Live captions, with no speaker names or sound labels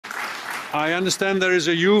I understand there is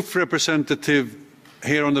a youth representative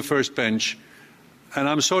here on the first bench, and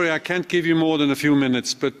I'm sorry I can't give you more than a few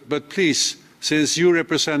minutes, but please, since you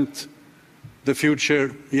represent the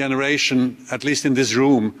future generation, at least in this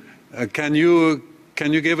room, can you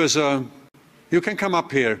give us a... You can come up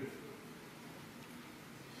here.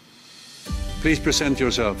 Please present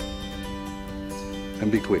yourself and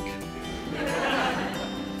be quick.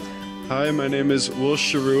 Hi, my name is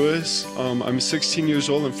Charouhis. I'm 16 years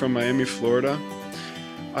old and from Miami, Florida.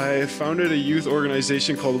 I founded a youth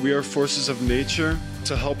organization called We Are Forces of Nature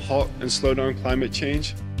to help halt and slow down climate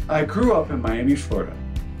change. I grew up in Miami, Florida,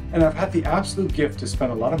 and I've had the absolute gift to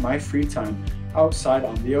spend a lot of my free time outside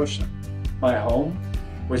on the ocean. My home,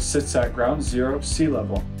 which sits at ground zero sea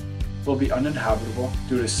level, will be uninhabitable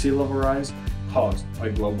due to sea level rise caused by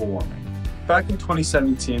global warming. Back in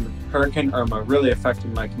 2017, Hurricane Irma really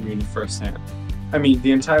affected my community firsthand. I mean,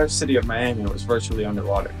 the entire city of Miami was virtually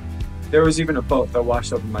underwater. There was even a boat that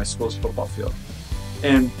washed over my school's football field.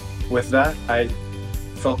 And with that, I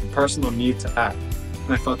felt the personal need to act.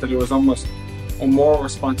 And I felt that it was almost a moral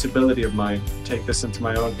responsibility of mine to take this into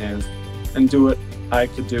my own hands and do what I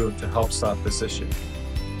could do to help stop this issue.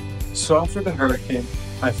 So after the hurricane,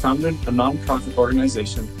 I founded a non-profit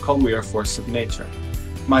organization called We Are Forces of Nature.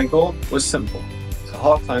 My goal was simple: to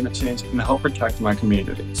halt climate change and help protect my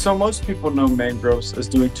community. So most people know mangroves as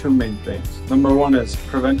doing two main things. Number one is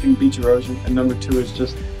preventing beach erosion, and number two is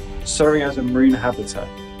just serving as a marine habitat.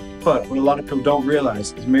 But what a lot of people don't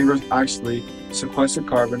realize is mangroves actually sequester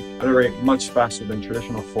carbon at a rate much faster than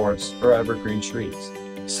traditional forests or evergreen trees.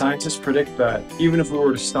 Scientists predict that even if we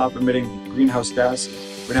were to stop emitting greenhouse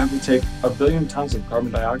gases, we'd have to take 1 billion tons of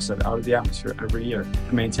carbon dioxide out of the atmosphere every year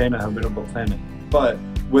to maintain a habitable planet. But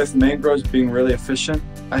with mangroves being really efficient,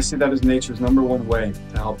 I see that as nature's #1 way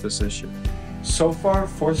to help this issue. So far,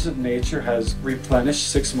 Forces of Nature has replenished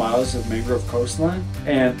 6 miles of mangrove coastline,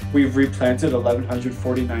 and we've replanted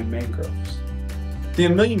 1,149 mangroves. The A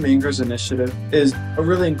Million Mangroves initiative is a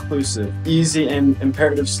really inclusive, easy, and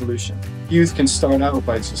imperative solution. Youth can start out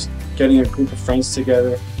by just getting a group of friends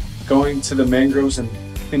together, going to the mangroves and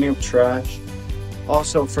cleaning up trash.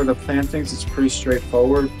 Also, for the plantings, it's pretty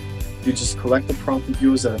straightforward. You just collect the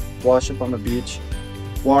propagules that wash up on the beach,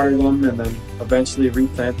 water them, and then eventually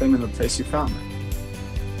replant them in the place you found them.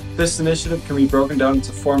 This initiative can be broken down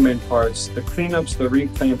into 4 main parts: the cleanups, the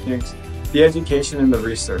replantings, the education, and the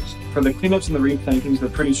research. For the cleanups and the replantings, they're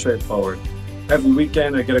pretty straightforward. Every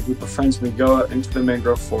weekend, I get a group of friends and we go out into the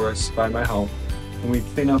mangrove forest by my home, and we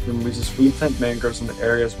clean up and we just replant mangroves in the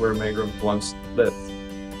areas where mangroves once lived.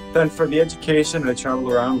 Then for the education, I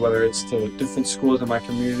travel around, whether it's to different schools in my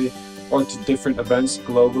community or to different events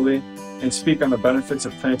globally, and speak on the benefits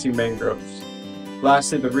of planting mangroves.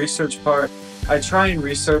 Lastly, the research part. I try and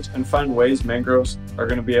research and find ways mangroves are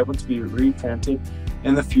going to be able to be replanted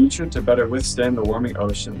in the future to better withstand the warming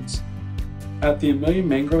oceans. At the A Million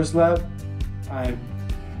Mangroves Lab, I'm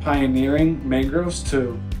pioneering mangroves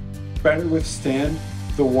to better withstand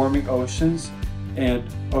the warming oceans and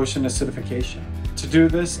ocean acidification. To do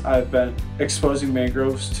this, I've been exposing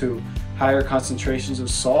mangroves to higher concentrations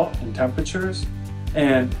of salt and temperatures,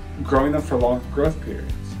 and growing them for long growth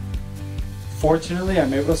periods. Fortunately,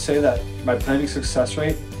 I'm able to say that my planting success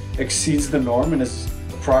rate exceeds the norm and is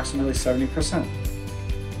approximately 70%.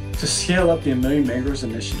 To scale up the A Million Mangroves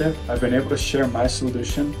initiative, I've been able to share my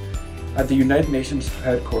solution at the United Nations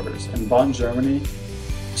headquarters in Bonn, Germany,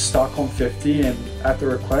 Stockholm 50, and at the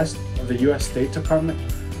request of the US State Department,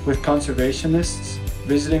 with conservationists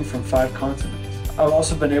visiting from 5 continents. I've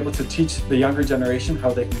also been able to teach the younger generation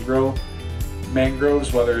how they can grow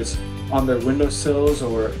mangroves, whether it's on their windowsills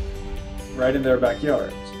or right in their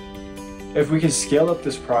backyards. If we can scale up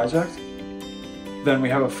this project, then we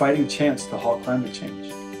have a fighting chance to halt climate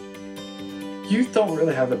change. Youth don't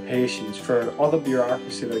really have the patience for all the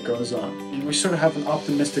bureaucracy that goes on. We sort of have an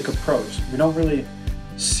optimistic approach. We don't really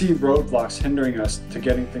see roadblocks hindering us to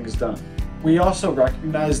getting things done. We also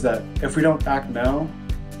recognize that if we don't act now,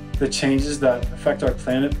 the changes that affect our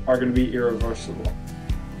planet are going to be irreversible.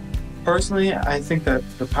 Personally, I think that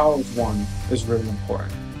the power of one is really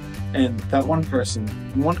important, and that one person,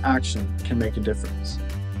 one action can make a difference.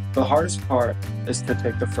 The hardest part is to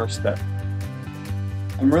take the first step.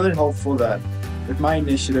 I'm really hopeful that if my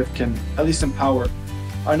initiative can at least empower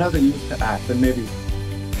another youth to act, then maybe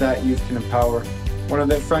that youth can empower one of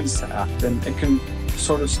their friends to act, and it can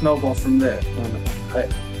sort of snowball from there. And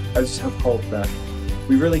I just have hope that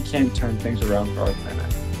we really can turn things around for our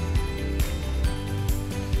planet.